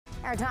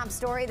Our top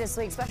story this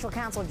week, special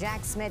counsel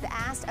Jack Smith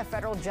asked a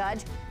federal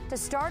judge to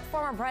start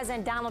former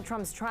President Donald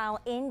Trump's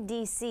trial in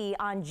D.C.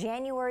 on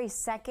January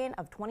 2nd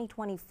of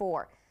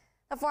 2024.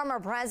 The former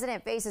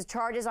president faces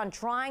charges on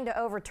trying to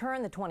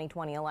overturn the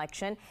 2020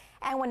 election.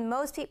 And when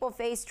most people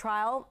face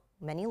trial,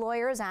 many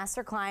lawyers ask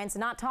their clients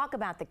not talk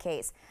about the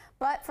case.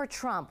 But for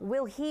Trump,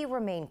 will he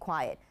remain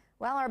quiet?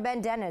 Well, our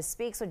Ben Dennis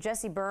speaks with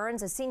Jesse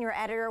Byrnes, a senior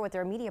editor with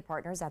their media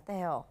partners at The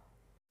Hill.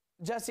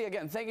 Jesse,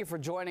 again, thank you for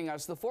joining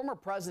us. The former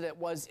president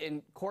was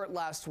in court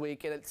last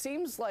week, and it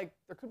seems like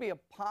there could be a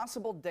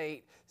possible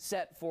date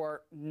set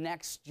for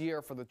next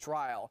year for the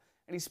trial.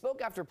 And he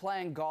spoke after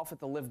playing golf at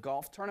the Live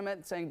Golf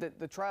tournament, saying that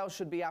the trial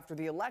should be after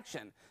the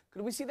election.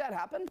 Could we see that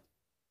happen?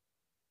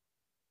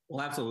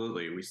 Well,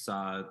 absolutely. We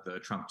saw the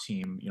Trump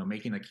team,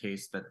 making the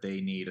case that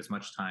they need as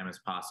much time as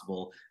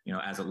possible.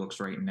 As it looks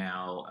right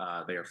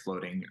now, they are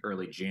floating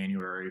early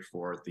January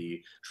for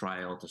the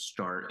trial to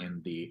start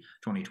in the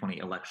 2020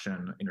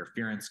 election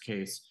interference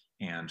case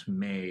and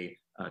May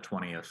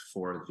 20th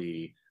for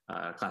the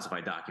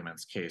classified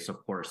documents case.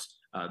 Of course,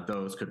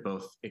 those could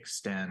both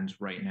extend.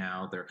 Right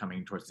now, they're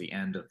coming towards the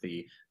end of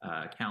the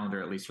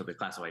calendar, at least for the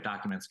classified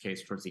documents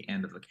case, towards the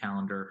end of the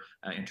calendar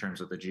in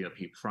terms of the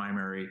GOP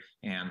primary.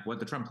 And what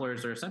the Trump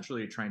lawyers are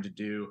essentially trying to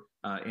do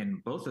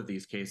in both of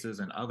these cases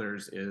and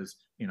others is,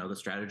 the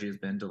strategy has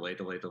been delay,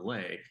 delay,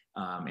 delay.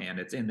 And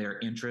it's in their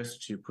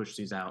interest to push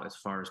these out as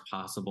far as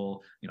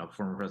possible.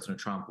 Former President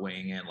Trump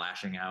weighing in,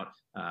 lashing out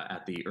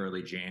at the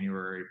early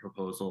January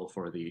proposal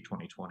for the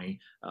 2020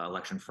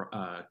 election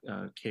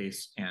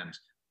case. And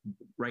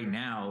right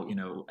now,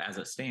 as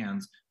it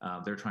stands,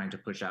 they're trying to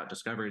push out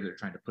discovery. They're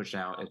trying to push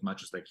out as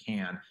much as they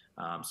can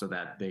so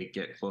that they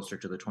get closer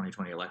to the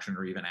 2020 election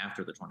or even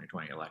after the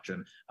 2020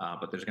 election.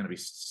 But there's going to be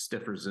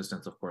stiff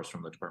resistance, of course,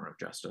 from the Department of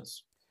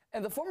Justice.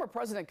 And the former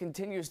president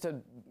continues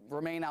to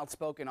remain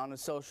outspoken on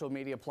his social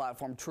media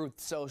platform, Truth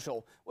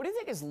Social. What do you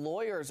think his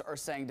lawyers are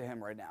saying to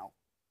him right now?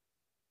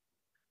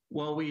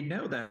 Well, we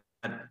know that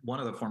one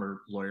of the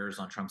former lawyers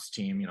on Trump's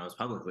team, has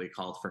publicly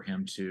called for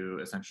him to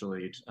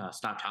essentially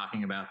stop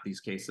talking about these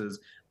cases.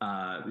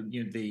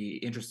 The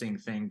interesting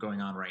thing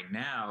going on right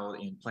now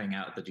in playing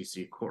out at the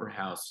D.C.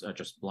 courthouse,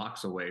 just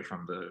blocks away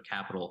from the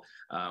Capitol,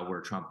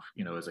 where Trump,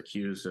 is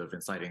accused of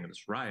inciting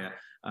this riot.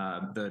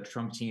 The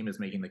Trump team is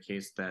making the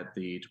case that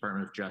the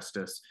Department of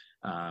Justice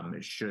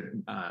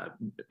should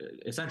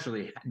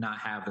essentially not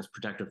have this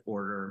protective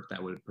order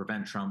that would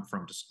prevent Trump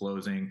from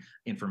disclosing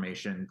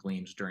information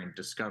gleaned during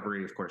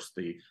discovery. Of course,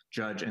 the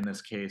judge in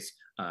this case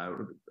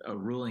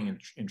ruling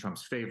in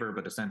Trump's favor,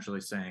 but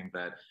essentially saying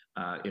that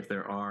if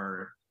there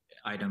are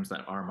items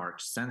that are marked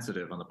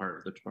sensitive on the part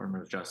of the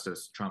Department of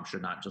Justice, Trump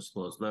should not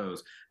disclose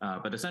those.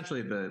 But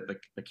essentially, the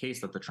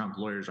case that the Trump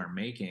lawyers are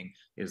making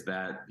is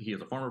that he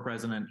is a former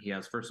president. He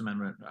has First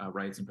Amendment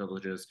rights and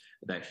privileges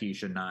that he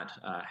should not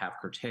have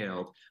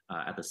curtailed.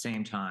 At the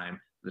same time,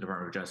 the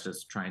Department of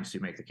Justice trying to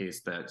make the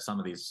case that some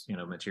of these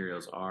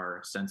materials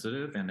are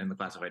sensitive and in the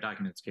classified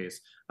documents case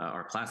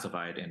are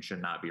classified and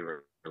should not be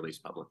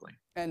released publicly.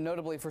 And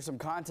notably, for some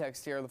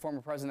context here, the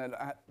former president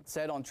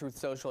said on Truth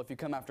Social, "If you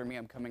come after me,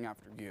 I'm coming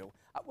after you."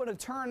 I want to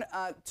turn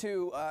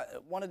to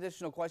one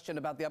additional question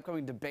about the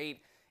upcoming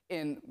debate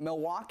in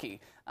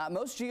Milwaukee.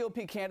 Most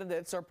GOP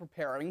candidates are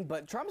preparing,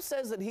 but Trump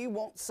says that he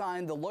won't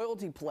sign the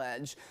loyalty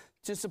pledge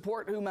to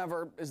support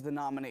whomever is the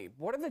nominee.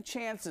 What are the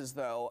chances,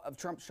 though, of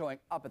Trump showing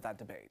up at that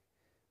debate?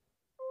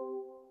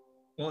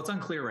 Well, it's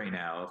unclear right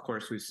now. Of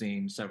course, we've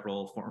seen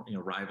several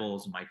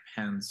rivals, Mike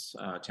Pence,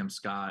 Tim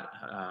Scott,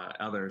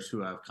 others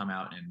who have come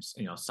out and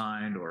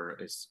signed or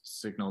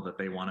signaled that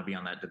they want to be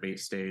on that debate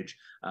stage.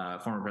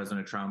 Former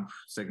President Trump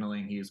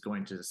signaling he's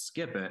going to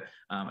skip it.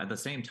 At the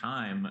same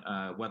time,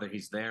 whether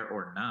he's there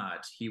or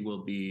not, he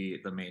will be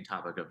the main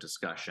topic of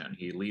discussion.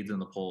 He leads in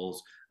the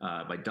polls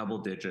by double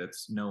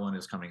digits. No one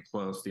is coming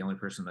close. The only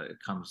person that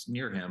comes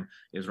near him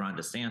is Ron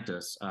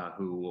DeSantis,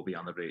 who will be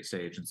on the debate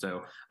stage. And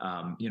so,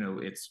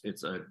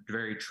 it's a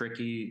very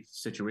tricky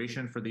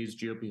situation for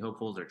these GOP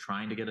hopefuls. They're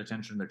trying to get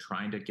attention. They're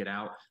trying to get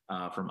out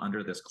from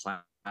under this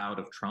cloud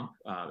of Trump,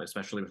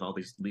 especially with all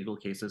these legal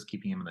cases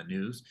keeping him in the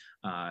news.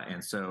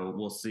 And so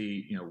we'll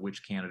see,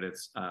 which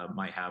candidates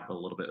might have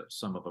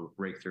some of a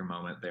breakthrough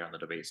moment there on the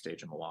debate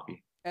stage in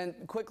Milwaukee. And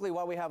quickly,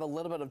 while we have a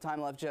little bit of time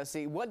left,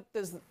 Jesse, what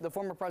does the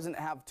former president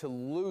have to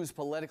lose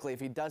politically if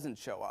he doesn't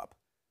show up?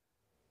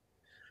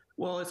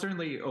 Well, it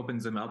certainly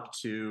opens him up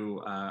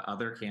to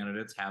other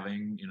candidates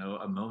having,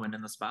 a moment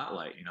in the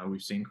spotlight.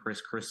 We've seen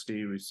Chris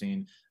Christie, we've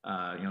seen,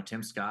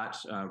 Tim Scott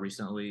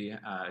recently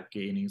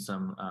gaining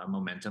some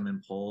momentum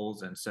in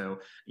polls. And so,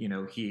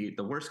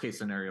 the worst case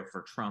scenario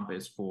for Trump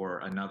is for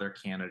another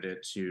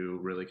candidate to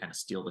really kind of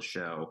steal the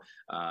show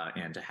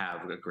and to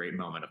have a great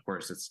moment. Of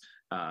course, it's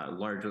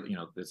largely,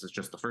 this is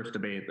just the first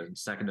debate. The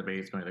second debate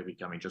is going to be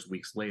coming just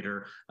weeks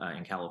later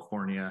in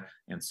California.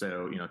 And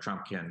so,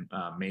 Trump can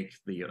make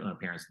the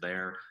appearance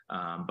there.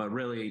 But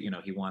really,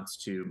 he wants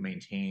to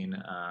maintain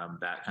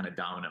that kind of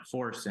dominant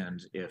force.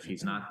 And if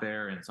he's not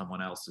there and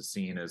someone else is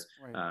seen as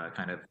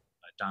kind of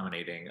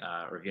dominating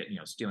or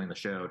stealing the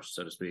show,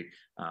 so to speak,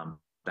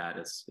 that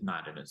is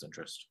not in his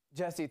interest.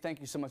 Jesse, thank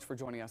you so much for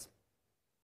joining us.